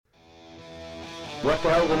What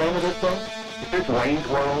the hell's the name of this song? It's Wayne's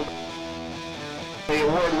World. The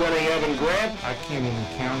award-winning Evan Grant. I can't even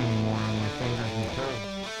count anymore on my fingers and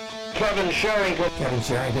toes. Kevin Sherrington. Kevin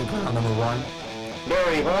Sherrington, clown number one.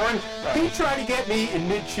 Barry Horn. He tried to get me in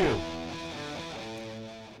mid-chew.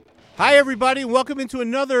 Hi, everybody, and welcome into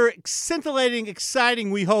another scintillating,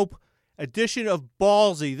 exciting, we hope, edition of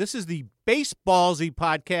Ballzy. This is the Ballzy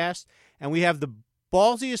podcast, and we have the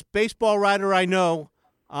ballsiest baseball writer I know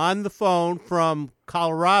on the phone from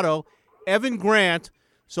Colorado, Evan Grant.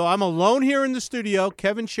 So I'm alone here in the studio.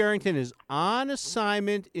 Kevin Sherrington is on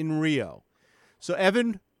assignment in Rio. So,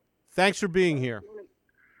 Evan, thanks for being here.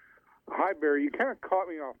 Hi, Barry. You kind of caught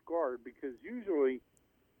me off guard because usually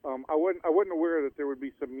I wasn't aware that there would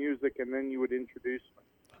be some music and then you would introduce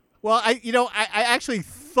me. Well, I actually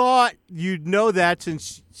thought you'd know that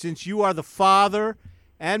since you are the father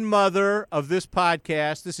and mother of this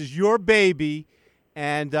podcast. This is your baby,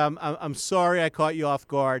 and I'm sorry I caught you off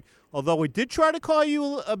guard. Although we did try to call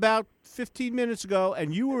you about 15 minutes ago,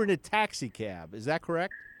 and you were in a taxi cab. Is that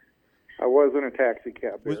correct? I was in a taxi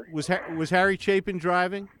cab, Barry. Was Harry Chapin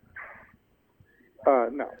driving?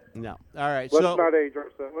 No. No. All right. Let's not age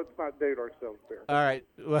ourselves. Let's not date ourselves, Barry. All right.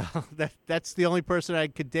 Well, that's the only person I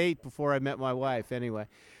could date before I met my wife, anyway.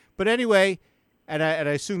 But anyway, and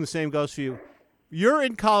I assume the same goes for you. You're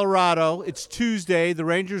in Colorado. It's Tuesday. The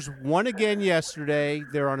Rangers won again yesterday.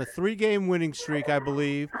 They're on a 3-game winning streak, I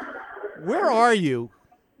believe. Where are you?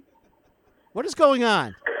 What is going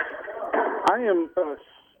on? I am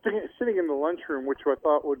sitting in the lunchroom, which I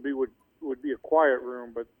thought would be a quiet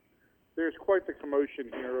room, but there's quite the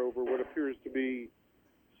commotion here over what appears to be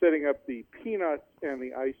setting up the peanuts and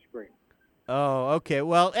the ice cream. Oh, okay.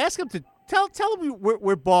 Well, ask them to tell them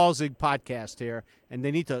we're Ballzy podcast here, and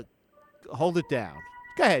they need to hold it down.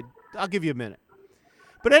 Go ahead. I'll give you a minute.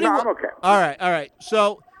 But anyway, No, I'm okay. All right.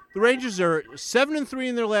 So the Rangers are 7-3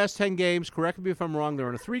 in their last 10 games. Correct me if I'm wrong. They're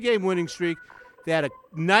on a 3-game winning streak. They had a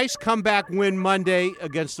nice comeback win Monday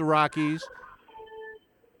against the Rockies.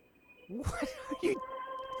 What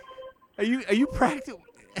are you practicing?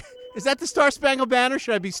 Is that the Star Spangled Banner?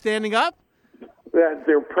 Should I be standing up? That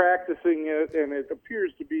they're practicing it, and it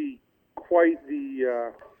appears to be quite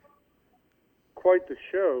the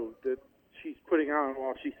show that she's putting on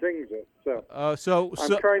while she sings it. So I'm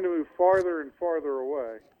trying to move farther and farther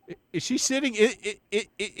away. Is she sitting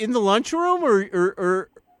in the lunchroom,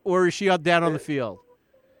 or is she out down on the field?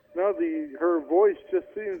 No, her voice just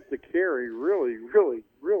seems to carry really, really,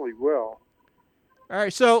 really well. All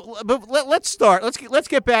right, so but let's start. Let's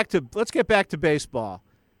get back to baseball.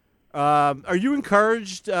 Are you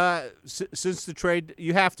encouraged since the trade?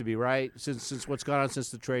 You have to be, right? Since what's gone on since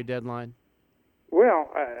the trade deadline. Well,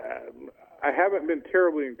 I haven't been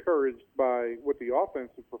terribly encouraged by what the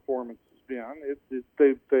offensive performance has been.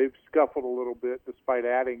 They've scuffled a little bit despite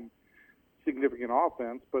adding significant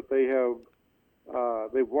offense, but they've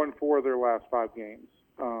won 4 of their last 5 games.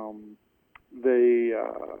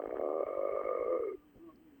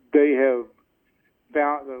 They have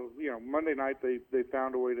found, Monday night they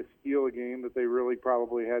found a way to steal a game that they really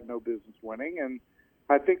probably had no business winning, and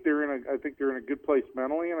I think they're in a good place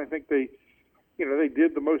mentally, and I think they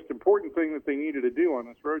did the most important thing that they needed to do on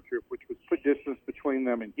this road trip, which was put distance between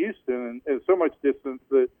them and Houston, and so much distance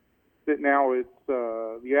that now it's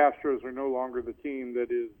the Astros are no longer the team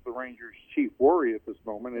that is the Rangers' chief worry at this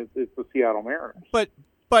moment. It's the Seattle Mariners. But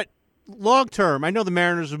long term, I know the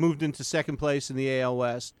Mariners have moved into second place in the AL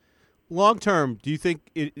West. Long term, do you think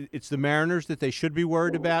it's the Mariners that they should be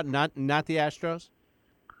worried about, not the Astros?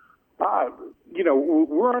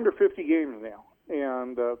 We're under 50 games now,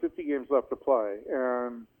 and 50 games left to play.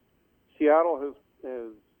 And Seattle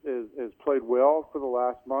has played well for the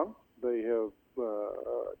last month. They have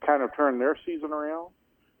kind of turned their season around.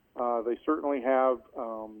 They certainly have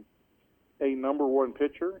a number 1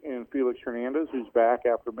 pitcher in Felix Hernandez, who's back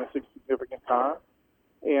after missing significant time.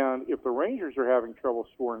 And if the Rangers are having trouble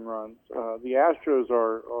scoring runs, the Astros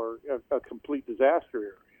are a complete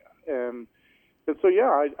disaster area. And so,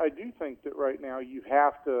 yeah, I do think that right now you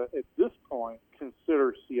have to, at this point,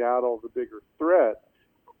 consider Seattle the bigger threat.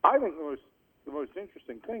 I think the most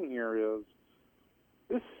interesting thing here is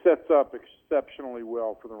this sets up exceptionally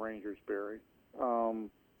well for the Rangers, Barry.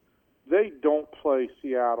 They don't play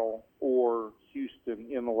Seattle or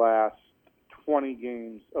Houston in the last 20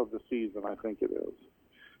 games of the season, I think it is.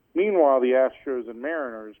 Meanwhile, the Astros and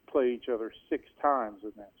Mariners play each other 6 times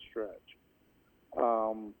in that stretch.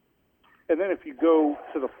 And then if you go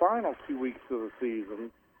to the final 2 weeks of the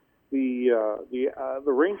season, the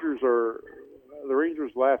Rangers'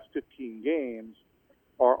 last 15 games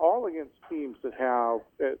are all against teams that have,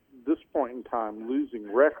 at this point in time,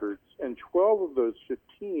 losing records, and 12 of those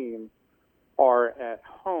 15 are at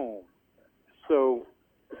home. So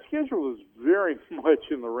the schedule is very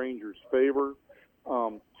much in the Rangers' favor.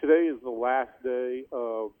 Today is the last day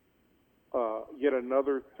of yet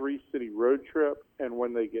another three-city road trip, and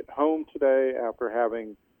when they get home today, after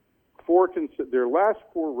having their last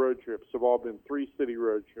four road trips have all been three-city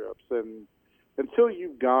road trips, and until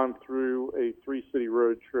you've gone through a three-city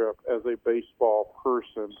road trip as a baseball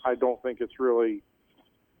person, I don't think it's really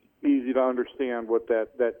easy to understand what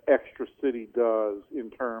that extra city does in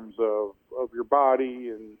terms of your body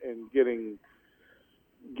and getting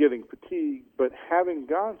fatigued. But having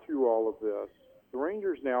gone through all of this, the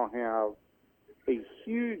Rangers now have a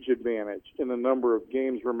huge advantage in the number of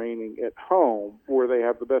games remaining at home, where they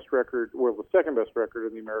have the best record, well, the second best record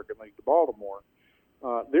in the American League to Baltimore.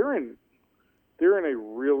 They're in a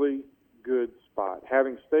really good spot.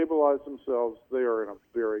 Having stabilized themselves, they are in a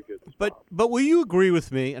very good spot. But will you agree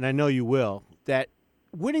with me, and I know you will, that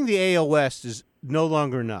winning the AL West is no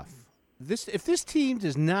longer enough? If this team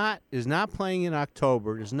is not playing in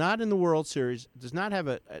October, is not in the World Series, does not have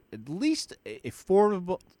at least a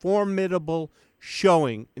formidable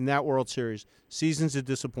showing in that World Series, season's a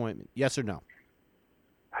disappointment. Yes or no?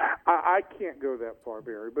 I can't go that far,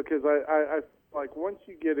 Barry, because I like once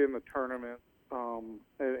you get in the tournament,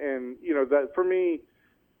 and you know that for me,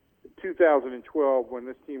 2012 when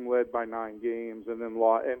this team led by 9 games and then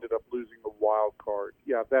ended up losing the wild card.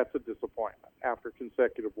 Yeah, that's a disappointment after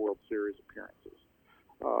consecutive World Series appearances.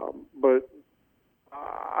 But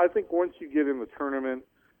I think once you get in the tournament,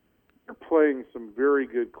 you're playing some very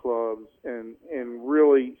good clubs, and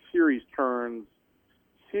really series turn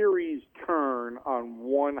on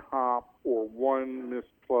one hop or one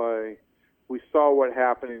misplay. We saw what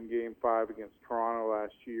happened in Game 5 against Toronto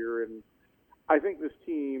last year, and I think this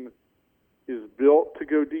team is built to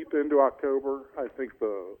go deep into October. I think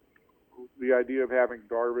the idea of having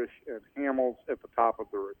Darvish and Hamels at the top of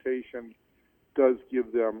the rotation does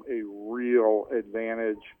give them a real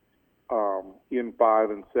advantage in 5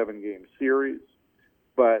 and 7 game series.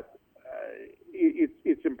 But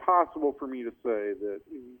it's impossible for me to say that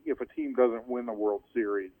if a team doesn't win the World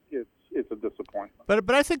Series, it's a disappointment.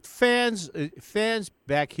 But I think fans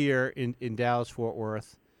back here in Dallas-Fort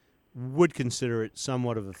Worth would consider it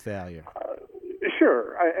somewhat of a failure.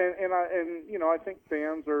 Sure, and you know, I think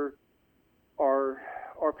fans are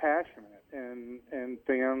passionate, and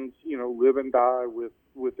fans, you know, live and die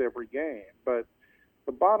with every game. But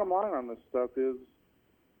the bottom line on this stuff is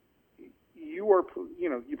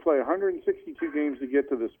you play 162 games to get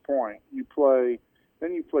to this point. You play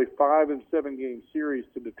 5 and 7 game series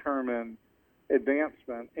to determine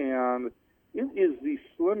advancement, and it is the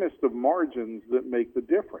slimmest of margins that make the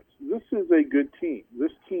difference. This is a good team.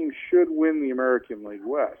 This team should win the American League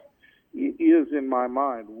West. It is, in my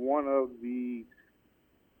mind, one of the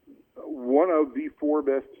 4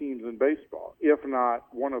 best teams in baseball, if not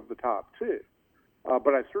one of the top 2.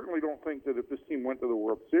 But I certainly don't think that if this team went to the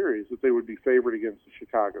World Series that they would be favored against the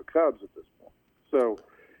Chicago Cubs at this point. So,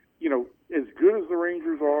 you know, as good as the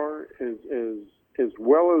Rangers are, as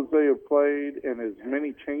well as they have played, and as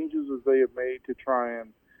many changes as they have made to try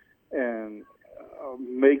and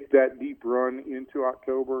make that deep run into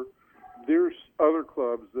October, there's other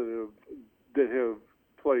clubs that have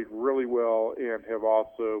played really well and have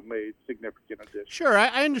also made significant additions. Sure,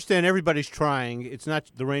 I understand everybody's trying. It's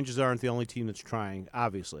not the Rangers aren't the only team that's trying,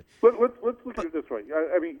 obviously. Let's look at it this way.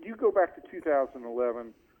 I mean, you go back to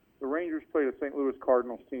 2011. The Rangers played a St. Louis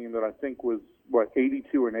Cardinals team that I think was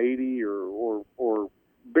 82 and 80 or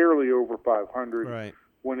barely over 500 right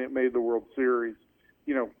when it made the World Series.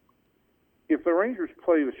 You know, if the Rangers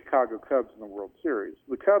play the Chicago Cubs in the World Series,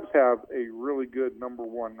 the Cubs have a really good number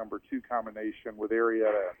 1, number 2 combination with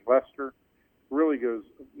Arrieta and Lester. Really goes,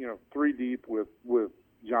 you know, 3 deep with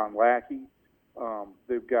John Lackey.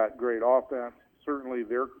 They've got great offense. Certainly,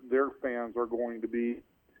 their fans are going to be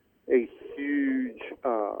a huge.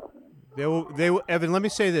 They will, Evan. Let me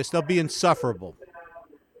say this: they'll be insufferable.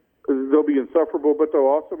 They'll be insufferable, but they'll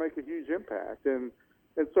also make a huge impact. And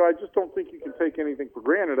so I just don't think you can take anything for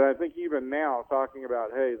granted. I think even now, talking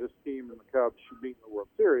about, hey, this team and the Cubs should meet in the World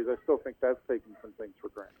Series, I still think that's taking some things for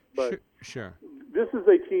granted. But sure. This is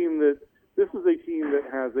a team that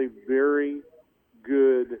has a very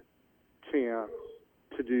good chance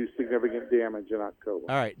to do significant damage in October.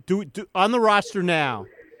 All right. Do on the roster now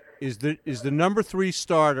is the number 3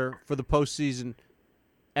 starter for the postseason,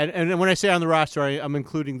 and when I say on the roster, I'm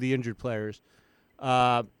including the injured players.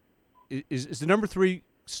 Is the number 3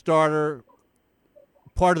 starter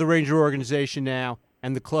part of the Ranger organization now,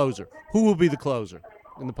 and the closer? Who will be the closer?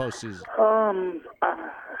 in the postseason?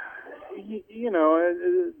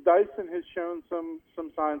 Dyson has shown some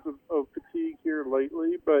signs of fatigue here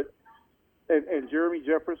lately, but and Jeremy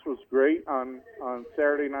Jeffress was great on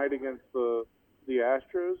Saturday night against the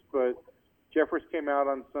Astros, but Jeffress came out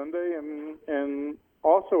on Sunday and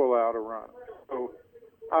also allowed a run. So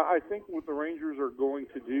I think what the Rangers are going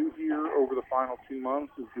to do here over the final 2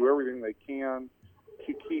 months is do everything they can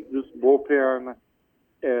to keep this bullpen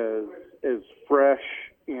as fresh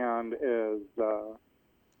and as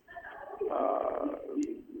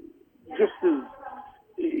just as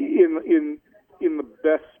in the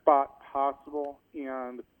best spot possible.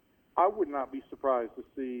 And I would not be surprised to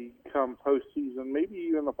see come postseason, maybe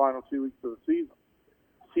even the final 2 weeks of the season,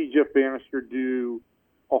 see Jeff Bannister do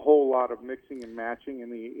a whole lot of mixing and matching in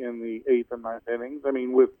the 8th and 9th innings. I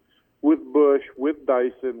mean, with Bush, with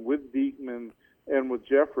Dyson, with Diekman, and with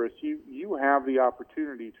Jeffress, you have the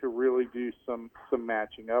opportunity to really do some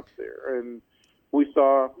matching up there. And we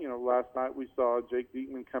saw, last night we saw Jake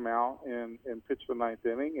Diekman come out and pitch the 9th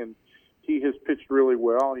inning, and he has pitched really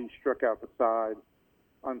well. He struck out the side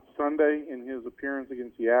on Sunday in his appearance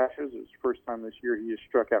against the Astros. It was the first time this year he has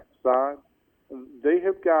struck out the side.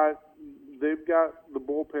 They've got the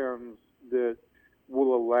bullpens that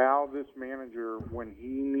will allow this manager, when he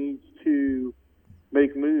needs to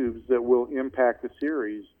make moves that will impact the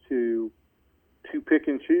series, to pick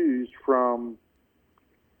and choose from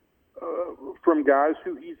guys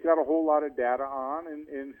who he's got a whole lot of data on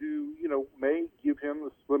and who, may give him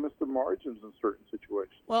the slimmest of margins in certain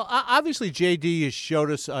situations. Well, obviously JD has showed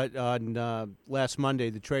us on last Monday,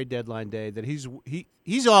 the trade deadline day, that he's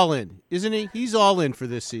all in, isn't he? He's all in for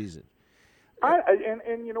this season.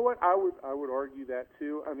 And you know what? I would argue that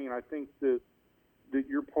too. I mean, I think that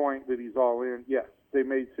your point that he's all in, yes, they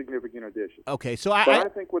made significant additions. Okay, so I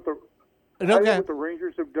think what the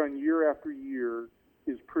Rangers have done year after year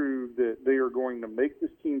is prove that they are going to make this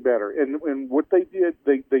team better. And what they did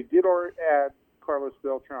add Carlos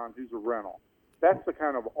Beltran, who's a rental. That's the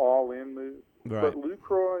kind of all-in move. Right. But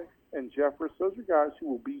Lucroy and Jeffress, those are guys who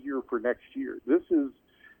will be here for next year. This was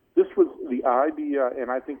the idea, and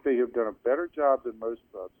I think they have done a better job than most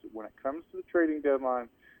clubs. When it comes to the trading deadline, and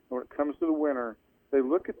when it comes to the winter, they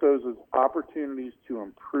look at those as opportunities to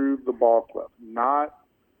improve the ball club, not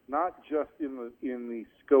just in the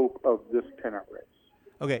scope of this pennant race.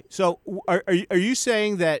 Okay, so are you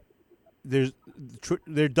saying that they're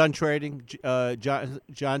done trading?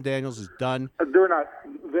 John Daniels is done. They're not.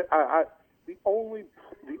 The only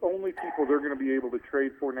people they're going to be able to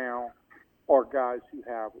trade for now are guys who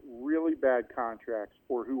have really bad contracts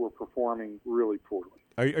or who are performing really poorly.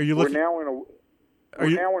 Are you looking? We're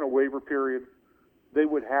now in a waiver period. They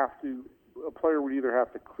would have to. A player would either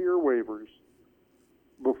have to clear waivers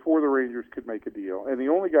before the Rangers could make a deal, and the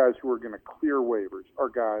only guys who are going to clear waivers are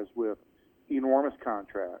guys with enormous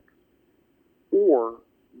contracts or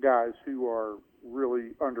guys who are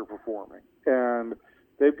really underperforming. And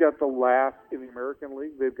they've got the last in the American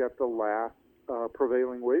League. They've got the last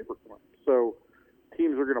prevailing waiver claim. So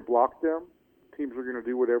teams are going to block them. Teams are going to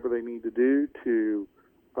do whatever they need to do to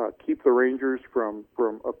keep the Rangers from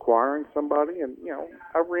acquiring somebody. And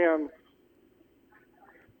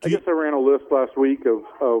I guess I ran a list last week of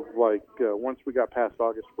once we got past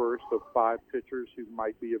August 1st of 5 pitchers who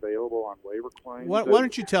might be available on waiver claims. Why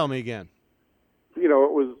don't you tell me again? It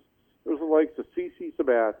was the likes of CC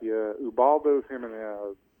Sabathia, Ubaldo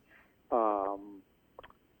Jimenez.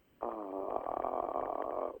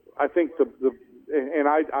 I think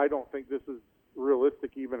I don't think this is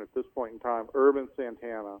realistic even at this point in time. Urban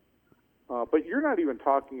Santana. But you're not even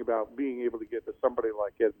talking about being able to get to somebody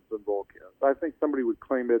like Edinson Volquez. I think somebody would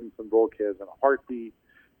claim Edinson Volquez in a heartbeat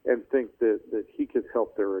and think that he could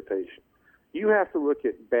help their rotation. You have to look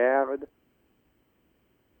at bad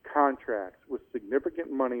contracts with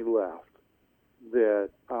significant money left that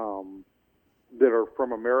are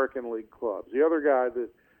from American League clubs. The other guy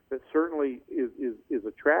that certainly is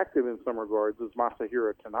attractive in some regards is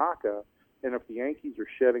Masahiro Tanaka. And if the Yankees are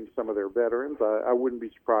shedding some of their veterans, I wouldn't be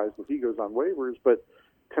surprised if he goes on waivers. But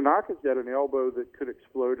Tanaka's got an elbow that could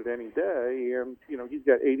explode at any day, and he's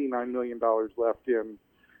got $89 million left in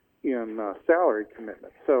salary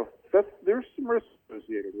commitment. So there's some risk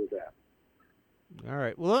associated with that. All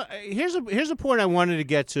right. Well, here's a point I wanted to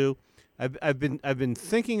get to. I've been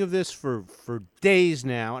thinking of this for days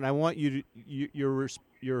now, and I want your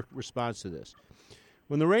response to this.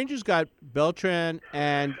 When the Rangers got Beltran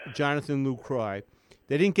and Jonathan Lucroy,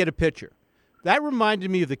 they didn't get a pitcher. That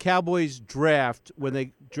reminded me of the Cowboys draft when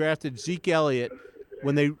they drafted Zeke Elliott,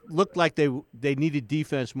 when they looked like they needed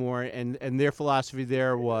defense more, and their philosophy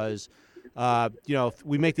there was If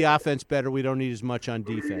we make the offense better, we don't need as much on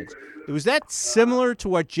defense. Was that similar to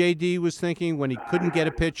what JD was thinking when he couldn't get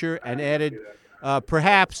a pitcher and added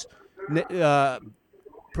perhaps one of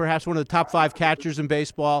the top 5 catchers in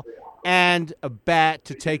baseball and a bat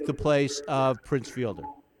to take the place of Prince Fielder?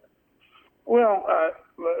 Well,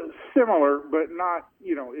 similar, but not,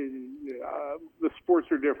 the sports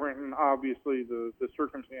are different, and obviously the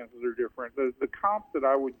circumstances are different. The comp that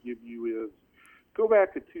I would give you is go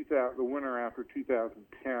back to the winter after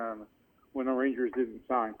 2010 when the Rangers didn't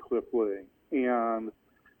sign Cliff Lee, and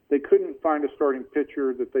they couldn't find a starting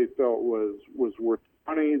pitcher that they felt was worth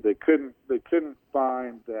money. They couldn't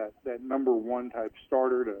find that number one type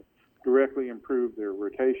starter to directly improve their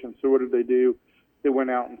rotation. So what did they do? They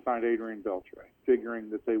went out and signed Adrian Beltre, figuring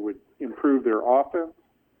that they would improve their offense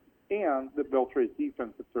and that Beltre's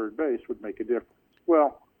defense at third base would make a difference.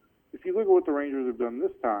 Well, if you look at what the Rangers have done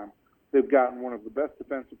this time, they've gotten one of the best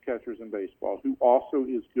defensive catchers in baseball who also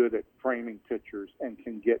is good at framing pitchers and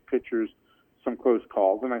can get pitchers some close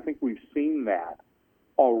calls. And I think we've seen that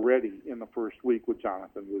already in the first week with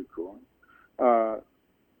Jonathan Lucroy.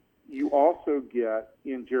 You also get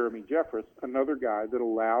in Jeremy Jeffress, another guy that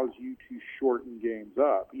allows you to shorten games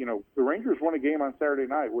up. The Rangers won a game on Saturday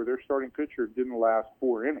night where their starting pitcher didn't last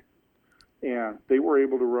 4 innings. And they were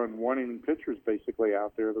able to run 1-inning pitchers basically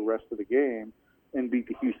out there the rest of the game and beat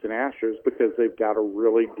the Houston Astros because they've got a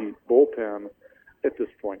really deep bullpen at this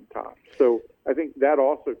point in time. So I think that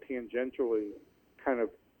also tangentially kind of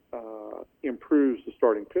improves the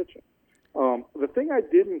starting pitching. The thing I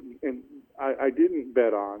didn't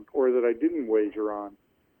bet on, or that I didn't wager on,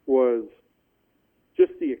 was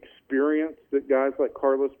just the experience that guys like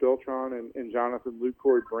Carlos Beltran and Jonathan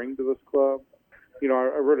Lucroy bring to this club. I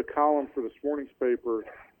wrote a column for this morning's paper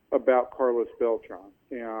about Carlos Beltran,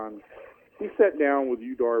 and he sat down with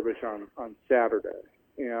Yu Darvish on Saturday,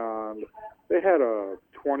 and they had a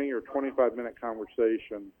 20 or 25-minute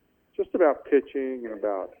conversation just about pitching and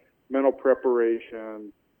about mental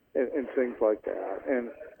preparation and things like that. And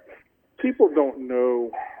people don't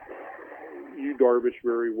know Yu Darvish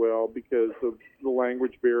very well because of the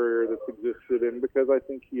language barrier that's existed, and because I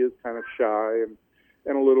think he is kind of shy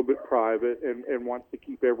and a little bit private and wants to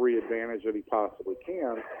keep every advantage that he possibly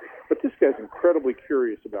can. But this guy's incredibly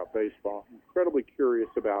curious about baseball, incredibly curious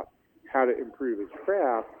about how to improve his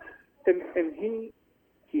craft. And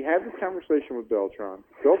he had this conversation with Beltran.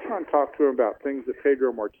 Beltran talked to him about things that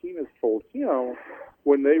Pedro Martinez told him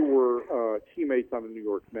when they were teammates on the New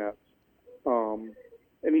York Mets.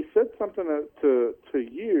 And he said something to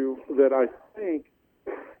you that I think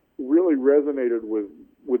really resonated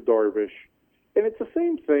with Darvish. And it's the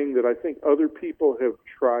same thing that I think other people have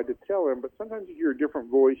tried to tell him, but sometimes you hear a different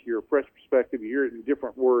voice, you hear a fresh perspective, you hear it in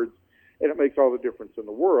different words, and it makes all the difference in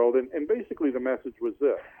the world. And basically the message was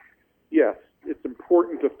this: yes, it's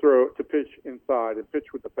important to pitch inside and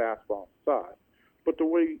pitch with the fastball inside. But the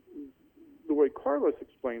way Carlos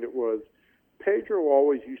explained it was, Pedro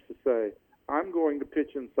always used to say, I'm going to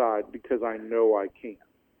pitch inside because I know I can.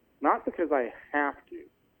 Not because I have to,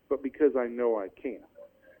 but because I know I can.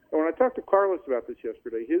 And when I talked to Carlos about this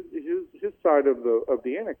yesterday, his side of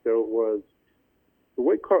the anecdote was the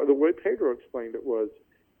way Pedro explained it was,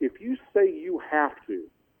 if you say you have to,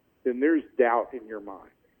 then there's doubt in your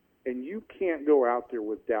mind, and you can't go out there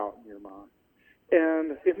with doubt in your mind.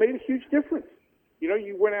 And it made a huge difference.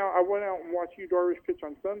 I went out and watched Yu Darvish pitch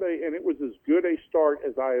on Sunday, and it was as good a start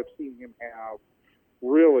as I have seen him have,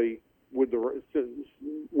 really, with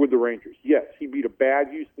the Rangers. Yes, he beat a bad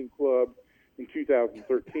Houston club in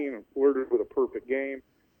 2013 and flirted with a perfect game.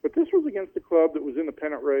 But this was against a club that was in the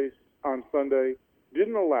pennant race on Sunday,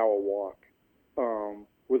 didn't allow a walk,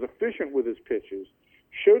 was efficient with his pitches,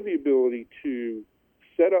 showed the ability to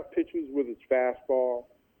set up pitches with his fastball,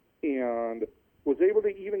 and was able to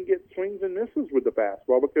even get swings and misses with the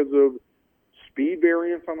fastball because of speed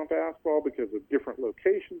variance on the fastball, because of different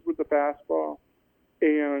locations with the fastball.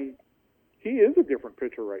 And he is a different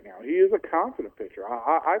pitcher right now. He is a confident pitcher.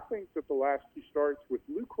 I think that the last 2 starts with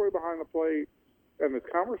Lucroy behind the plate and this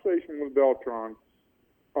conversation with Beltran,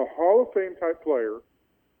 a Hall of Fame type player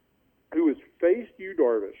who has faced Yu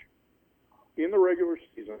Darvish in the regular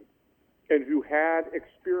season and who had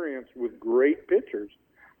experience with great pitchers,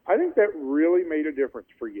 I think that really made a difference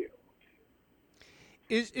for you.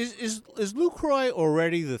 Is Lucroy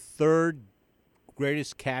already the 3rd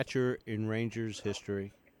greatest catcher in Rangers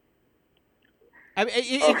history? I mean,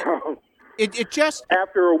 it just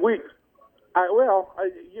after a week.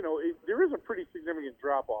 There is a pretty significant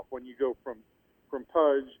drop off when you go from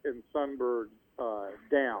Pudge and Sundberg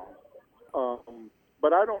down.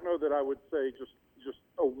 But I don't know that I would say just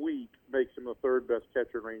a week makes him the third best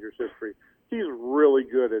catcher in Rangers history. He's really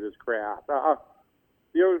good at his craft.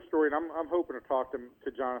 The other story, and I'm hoping to talk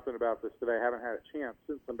to Jonathan about this today. I haven't had a chance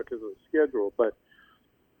since then because of the schedule. But,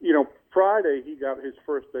 Friday he got his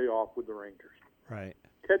first day off with the Rangers. Right.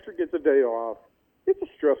 Catcher gets a day off. It's a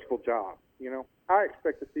stressful job, I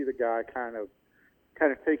expect to see the guy kind of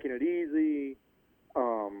taking it easy.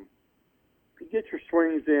 You get your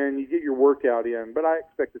swings in, you get your workout in, but I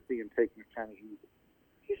expect to see him taking it kind of easy.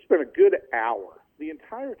 He spent a good hour, the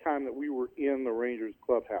entire time that we were in the Rangers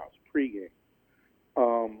clubhouse pregame,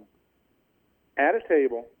 at a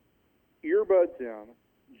table, earbuds in,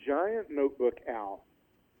 giant notebook out,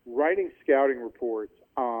 writing scouting reports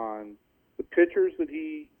on the pitchers that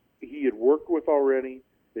he had worked with already,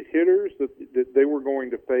 the hitters that they were going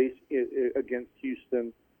to face against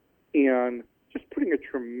Houston, and just putting a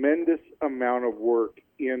tremendous amount of work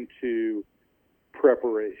into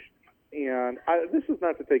preparation. And this is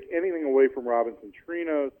not to take anything away from Robinson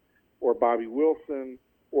Chirinos or Bobby Wilson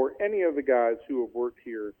or any of the guys who have worked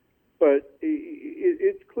here, but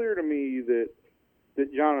it's clear to me that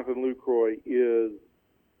Jonathan Lucroy is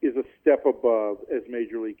a step above as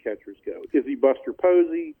Major League catchers go. Is he Buster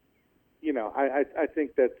Posey? I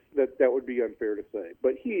think that would be unfair to say,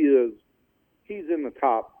 but he's in the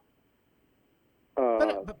top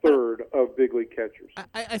third of big league catchers.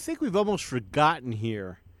 I think we've almost forgotten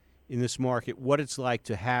here in this market what it's like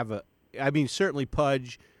to have certainly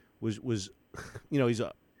Pudge was he's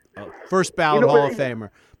a first ballot Hall of Famer,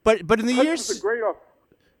 but in the years.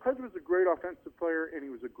 Pudge was a great offensive player, and he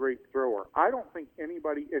was a great thrower. I don't think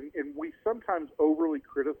anybody, and we sometimes overly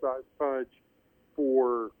criticize Pudge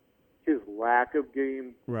for his lack of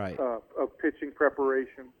game of pitching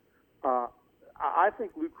preparation. I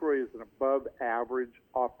think Lucroy is an above-average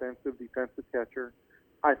offensive defensive catcher.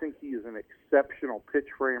 I think he is an exceptional pitch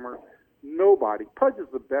framer. Pudge is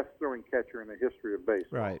the best throwing catcher in the history of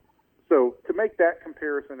baseball. Right. So to make that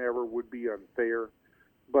comparison ever would be unfair.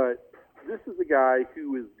 But this is a guy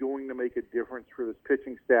who is going to make a difference for this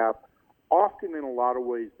pitching staff, often in a lot of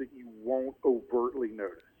ways that you won't overtly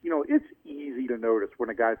notice. It's easy to notice when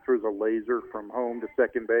a guy throws a laser from home to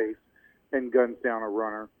second base and guns down a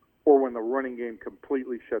runner, or when the running game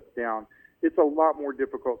completely shuts down. It's a lot more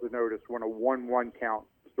difficult to notice when a 1-1 count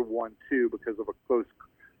is to 1-2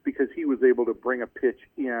 because he was able to bring a pitch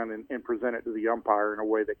in and present it to the umpire in a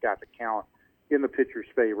way that got the count in the pitcher's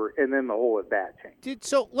favor, and then the whole at-bat changed.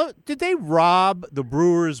 Did they rob the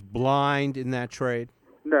Brewers blind in that trade?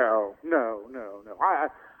 No.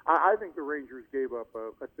 I think the Rangers gave up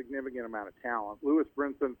a significant amount of talent. Lewis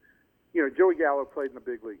Brinson, Joey Gallo played in the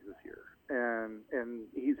big leagues this year, and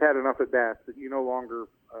he's had enough at-bats that you no longer,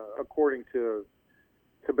 according to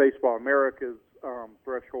Baseball America's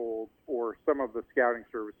threshold or some of the scouting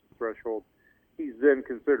services threshold, he's then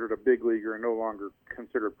considered a big leaguer and no longer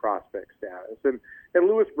considered prospect status. And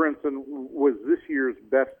Lewis Brinson was this year's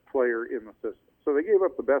best player in the system. So they gave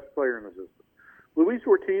up the best player in the system. Luis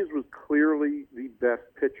Ortiz was clearly the best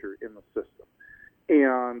pitcher in the system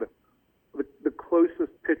and the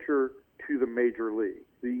closest pitcher to the major league,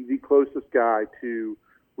 the closest guy to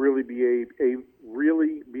really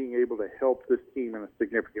being able to help this team in a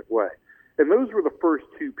significant way. And those were the first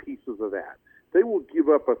two pieces of that. They will give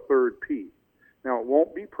up a third piece. Now, it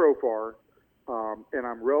won't be Profar, and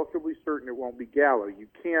I'm relatively certain it won't be Gallo.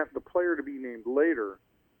 The player to be named later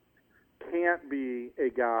can't be a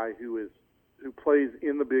guy who plays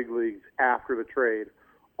in the big leagues after the trade.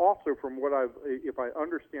 Also, from if I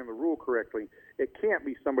understand the rule correctly, it can't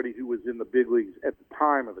be somebody who was in the big leagues at the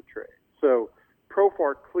time of the trade. So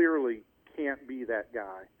Profar clearly can't be that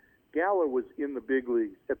guy. Gallo was in the big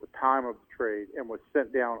leagues at the time of the trade and was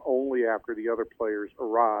sent down only after the other players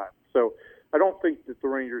arrived. So I don't think that the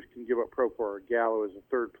Rangers can give up Profar or Gallo as a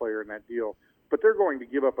third player in that deal, but they're going to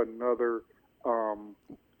give up another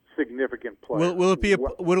significant player. Will it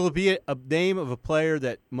be a name of a player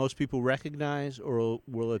that most people recognize, or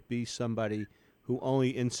will it be somebody who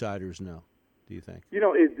only insiders know, do you think?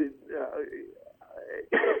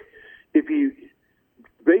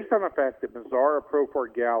 Based on the fact that Mazzara,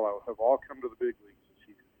 Profar, Gallo have all come to the big leagues this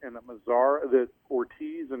year, and that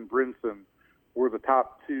Ortiz and Brinson were the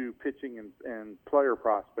top two pitching and player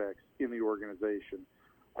prospects in the organization,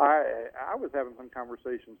 I was having some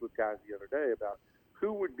conversations with guys the other day about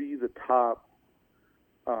who would be the top,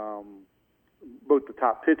 both the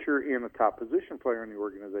top pitcher and the top position player in the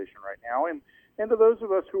organization right now. And to those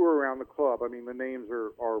of us who are around the club, I mean, the names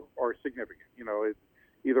are significant. It's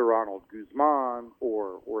either Ronald Guzman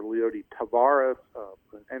or Leody Taveras,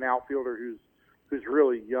 an outfielder who's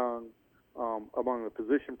really young among the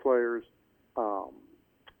position players.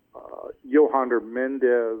 Yohander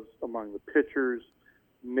Mendez among the pitchers,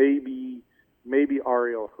 maybe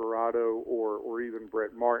Ariel Jurado or even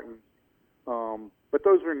Brett Martin. But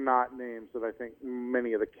those are not names that I think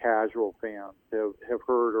many of the casual fans have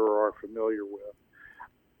heard or are familiar with.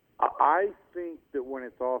 I think that when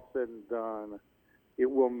it's all said and done, it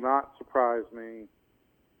will not surprise me,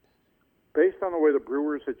 based on the way the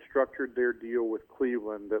Brewers had structured their deal with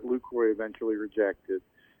Cleveland that Lucroy eventually rejected,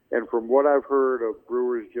 and from what I've heard of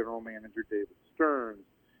Brewers general manager David Stearns,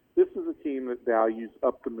 this is a team that values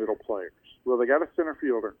up-the-middle players. Well, they got a center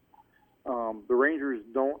fielder. The Rangers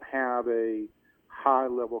don't have a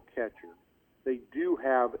high-level catcher. They do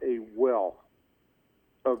have a wealth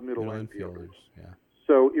of middle infielders. Yeah.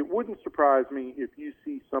 So it wouldn't surprise me if you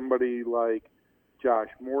see somebody like Josh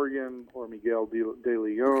Morgan or Miguel De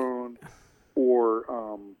Leon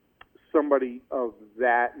or somebody of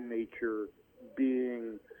that nature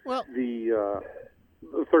being the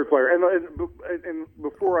third player. And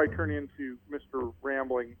before I turn into Mr.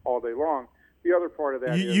 Rambling all day long, the other part of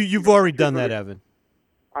that you've already done that, Evan.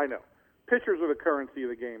 I know. Pitchers are the currency of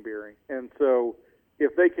the game, Barry. And so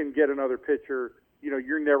if they can get another pitcher,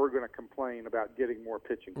 you're never going to complain about getting more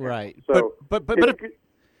pitching. Right. So but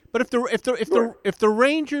if the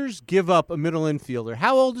Rangers give up a middle infielder,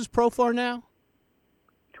 how old is Profar now?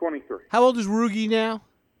 23. How old is Rugi now?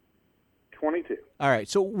 22. All right.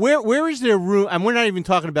 So where is there room? And we're not even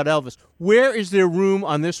talking about Elvis. Where is there room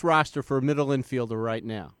on this roster for a middle infielder right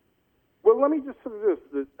now? Well, let me just say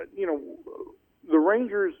this: the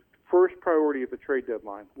Rangers' first priority at the trade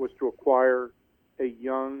deadline was to acquire a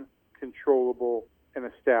young, controllable, and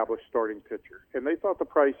established starting pitcher, and they thought the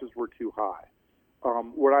prices were too high.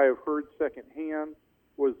 What I have heard secondhand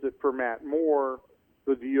was that for Matt Moore,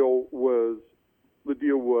 the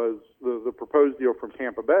proposed deal from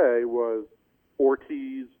Tampa Bay was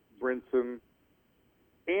Ortiz, Brinson,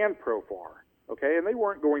 and Profar. Okay, and they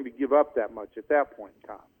weren't going to give up that much at that point in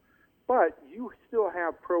time. But you still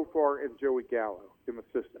have Profar and Joey Gallo in the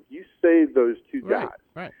system. You saved those two guys.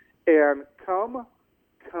 Right. And come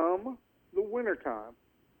the wintertime,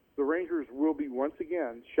 the Rangers will be once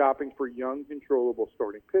again shopping for young, controllable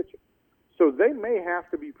starting pitching. So they may have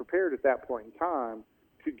to be prepared at that point in time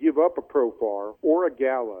to give up a Profar or a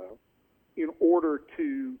Gallo in order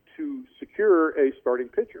to secure a starting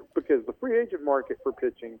pitcher, because the free agent market for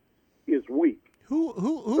pitching is weak.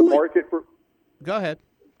 The market for Go ahead.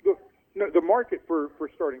 The market for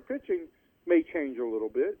starting pitching may change a little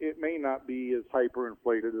bit. It may not be as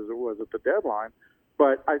hyperinflated as it was at the deadline,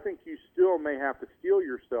 but I think you still may have to steel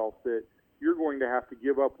yourself that you're going to have to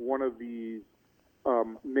give up one of these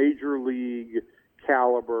major league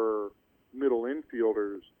caliber middle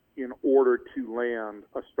infielders in order to land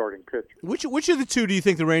a starting pitcher. Which of the two do you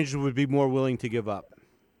think the Rangers would be more willing to give up?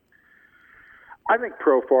 I think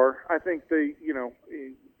Profar. I think here's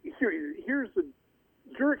the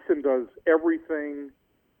Jurickson does everything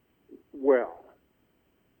well.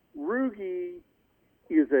 Rugi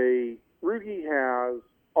has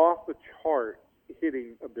off the chart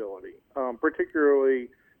hitting ability, particularly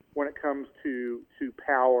when it comes to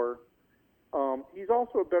power. He's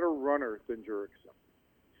also a better runner than Jurickson.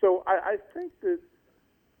 So I think that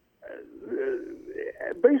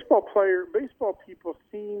baseball people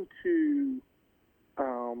seem to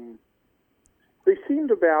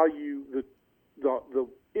value the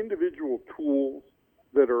individual tools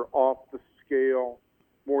that are off the scale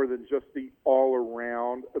more than just the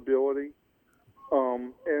all-around ability.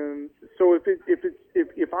 And so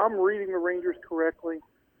if I'm reading the Rangers correctly,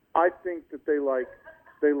 I think that they like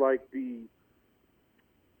the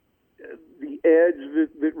edge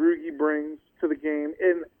that Rugi brings to the game,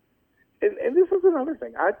 and this is another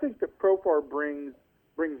thing. I think that Profar brings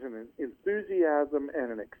an enthusiasm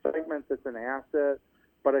and an excitement that's an asset.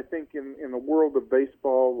 But I think in the world of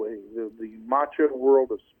baseball, the macho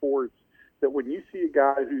world of sports, that when you see a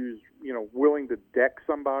guy who's willing to deck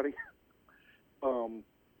somebody,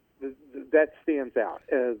 that stands out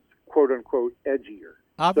as quote unquote edgier.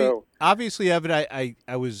 Obviously, Evan, I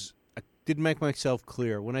didn't make myself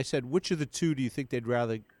clear when I said which of the two do you think they'd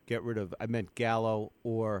rather get rid of. I meant Gallo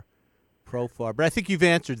or Profar, but I think you've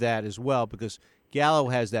answered that as well, because Gallo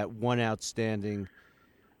has that one outstanding.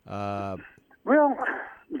 Well,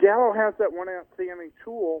 Gallo has that one outstanding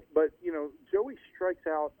tool, but Joey strikes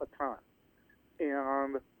out a ton,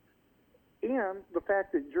 and the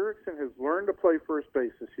fact that Jurickson has learned to play first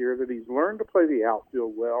base this year, that he's learned to play the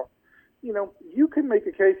outfield well, you can make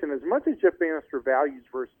a case, and as much as Jeff Bannister values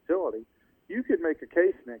versatility, you could make a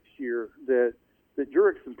case next year that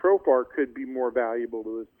Jurickson Profar could be more valuable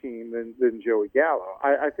to his team than Joey Gallo.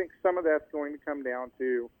 I think some of that's going to come down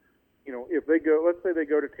to if they go, let's say they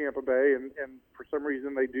go to Tampa Bay, and for some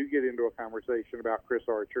reason they do get into a conversation about Chris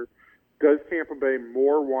Archer, does Tampa Bay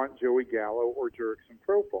more want Joey Gallo or Jurickson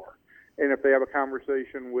Profar? And if they have a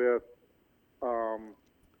conversation with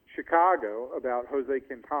Chicago about Jose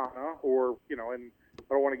Quintana, or, and I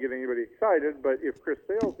don't want to get anybody excited, but if Chris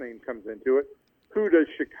Sale's name comes into it, who does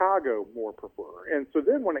Chicago more prefer? And so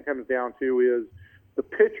then when it comes down to is the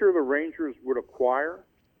pitcher the Rangers would acquire,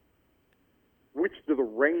 which do the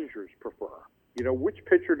Rangers prefer? Which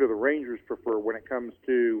pitcher do the Rangers prefer when it comes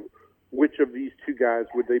to which of these two guys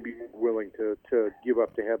would they be willing to give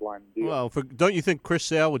up to headline the deal? Well, don't you think Chris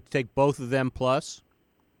Sale would take both of them plus?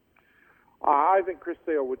 I think Chris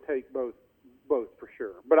Sale would take both for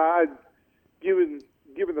sure. But given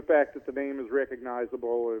the fact that the name is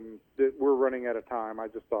recognizable and that we're running out of time, I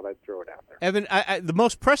just thought I'd throw it out there. Evan, the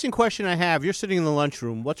most pressing question I have, you're sitting in the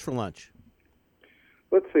lunchroom. What's for lunch?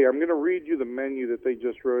 Let's see. I'm going to read you the menu that they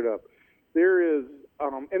just wrote up. There is,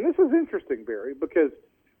 and this is interesting, Barry, because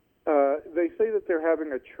they say that they're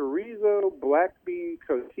having a chorizo, black bean,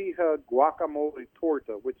 cotija, guacamole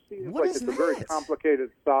torta, which seems like it's a very complicated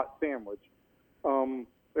sandwich.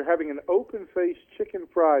 They're having an open-faced chicken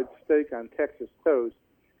fried steak on Texas toast.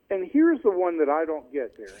 And here's the one that I don't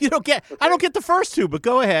get, Barry. You don't get? Okay? I don't get the first two, but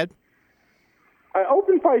go ahead. An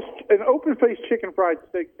open-faced chicken fried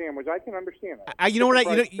steak sandwich. I can understand that. I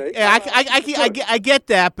get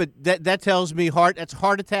that, but that tells me that's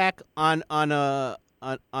heart attack on a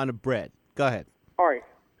bread. Go ahead. All right.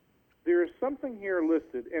 There is something here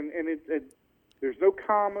listed, and there's no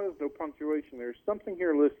commas, no punctuation. There's something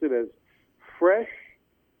here listed as fresh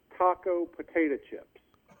taco potato chips.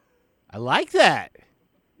 I like that.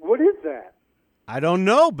 What is that? I don't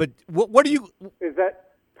know, but what do you? Is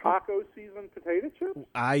that taco seasoned potato chips?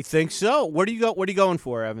 I think so. What are you going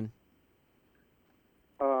for, Evan?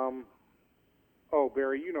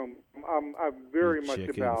 Barry, I'm very much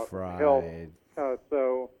about fried. Health,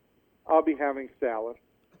 so I'll be having salad.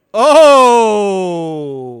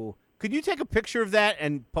 Oh, could you take a picture of that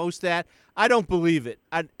and post that? I don't believe it.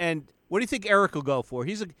 And what do you think Eric will go for?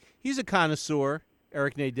 He's a connoisseur,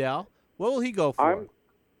 Eric Nadel. What will he go for?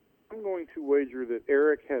 I'm going to wager that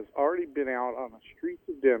Eric has already been out on the streets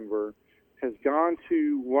of Denver, has gone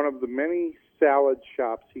to one of the many salad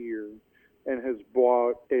shops here, and has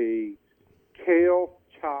bought a kale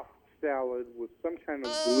chopped salad with some kind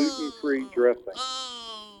of gluten-free dressing.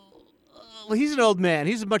 Well, he's an old man.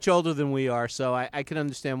 He's much older than we are, so I can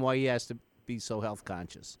understand why he has to be so health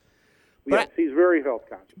conscious. Yes, he's very health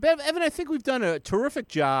conscious. But Evan, I think we've done a terrific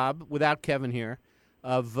job without Kevin here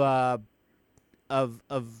of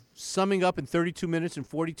summing up in 32 minutes and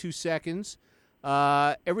 42 seconds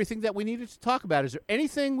everything that we needed to talk about. Is there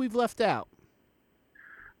anything we've left out?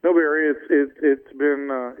 No, Barry. It's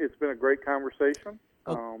been a great conversation.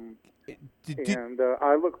 And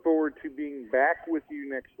I look forward to being back with you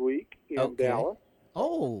next week in Dallas.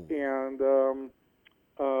 Oh. And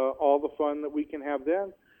all the fun that we can have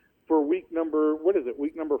then for week number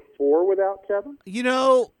 4 without Kevin?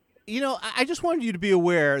 I just wanted you to be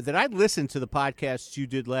aware that I listened to the podcasts you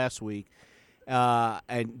did last week,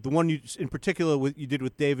 and the one in particular you did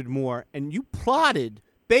with David Moore, and you plotted,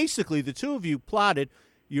 basically the two of you plotted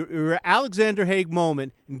your Alexander Haig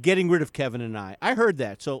moment in getting rid of Kevin and I. I heard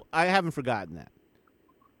that, so I haven't forgotten that.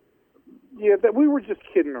 Yeah, that we were just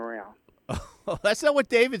kidding around. Oh, that's not what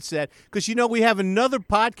David said, because, we have another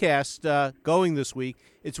podcast going this week.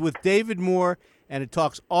 It's with David Moore, and it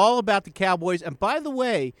talks all about the Cowboys. And by the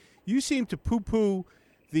way, you seem to poo-poo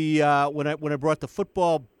the when I brought the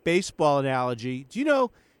football-baseball analogy. Do you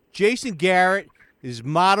know Jason Garrett, his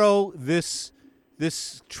motto this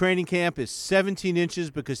training camp is 17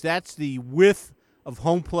 inches because that's the width of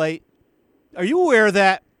home plate? Are you aware of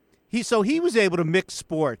that? He was able to mix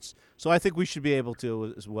sports, so I think we should be able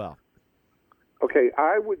to as well. Okay,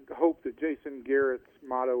 I would hope that Jason Garrett's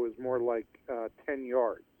motto is more like 10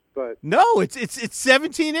 yards, but no, it's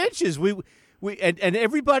 17 inches. We and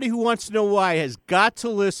everybody who wants to know why has got to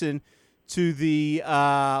listen to the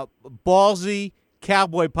Ballzy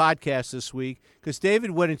Cowboy podcast this week, because David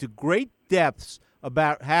went into great depths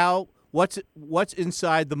about what's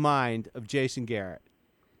inside the mind of Jason Garrett.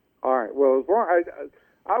 All right. Well,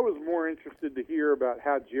 I was more interested to hear about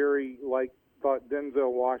how Jerry thought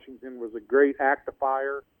Denzel Washington was a great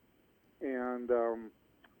actifier, and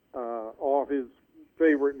all his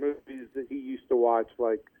favorite movies that he used to watch,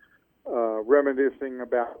 like reminiscing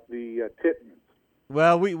about the Titans.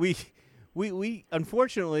 Well, we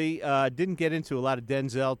unfortunately didn't get into a lot of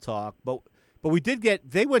Denzel talk, but we did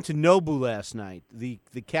get. They went to Nobu last night. The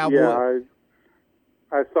Cowboy. Yeah,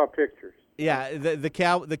 I saw pictures. Yeah,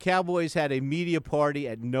 the Cowboys had a media party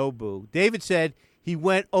at Nobu. David said he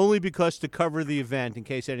went only because to cover the event in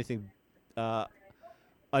case anything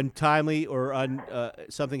untimely or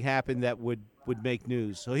something happened that would make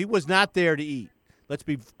news. So he was not there to eat. Let's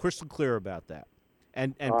be crystal clear about that,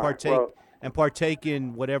 and partake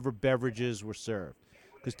in whatever beverages were served.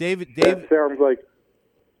 Because David that sounds like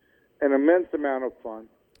an immense amount of fun.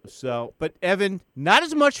 So, but Evan, not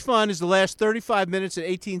as much fun as the last 35 minutes and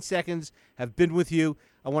 18 seconds have been with you.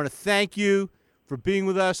 I want to thank you for being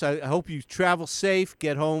with us. I hope you travel safe,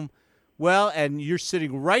 get home well, and you're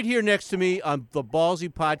sitting right here next to me on the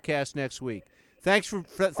Ballzy podcast next week. Thanks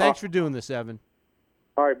for doing this, Evan.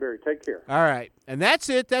 All right, Barry, take care. All right, and that's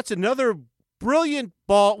it. That's another brilliant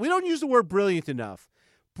ball. We don't use the word brilliant enough.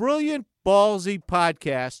 Brilliant Ballzy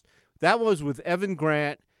podcast. That was with Evan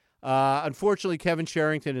Grant. Unfortunately, Kevin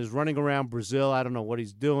Sherrington is running around Brazil. I don't know what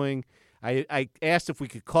he's doing. I asked if we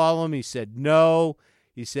could call him. He said no.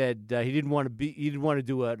 He said he didn't want to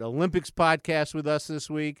do an Olympics podcast with us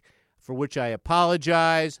this week, for which I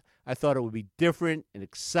apologize. I thought it would be different and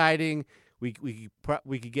exciting. We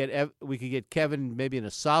could get Kevin maybe in a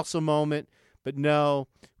salsa moment, but no.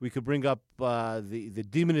 We could bring up the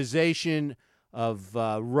demonization of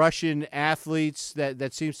Russian athletes.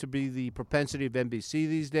 That seems to be the propensity of NBC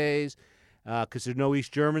these days, because there are no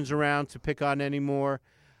East Germans around to pick on anymore.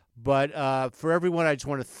 But for everyone, I just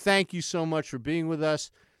want to thank you so much for being with us.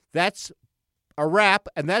 That's a wrap,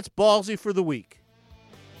 and that's Ballzy for the week.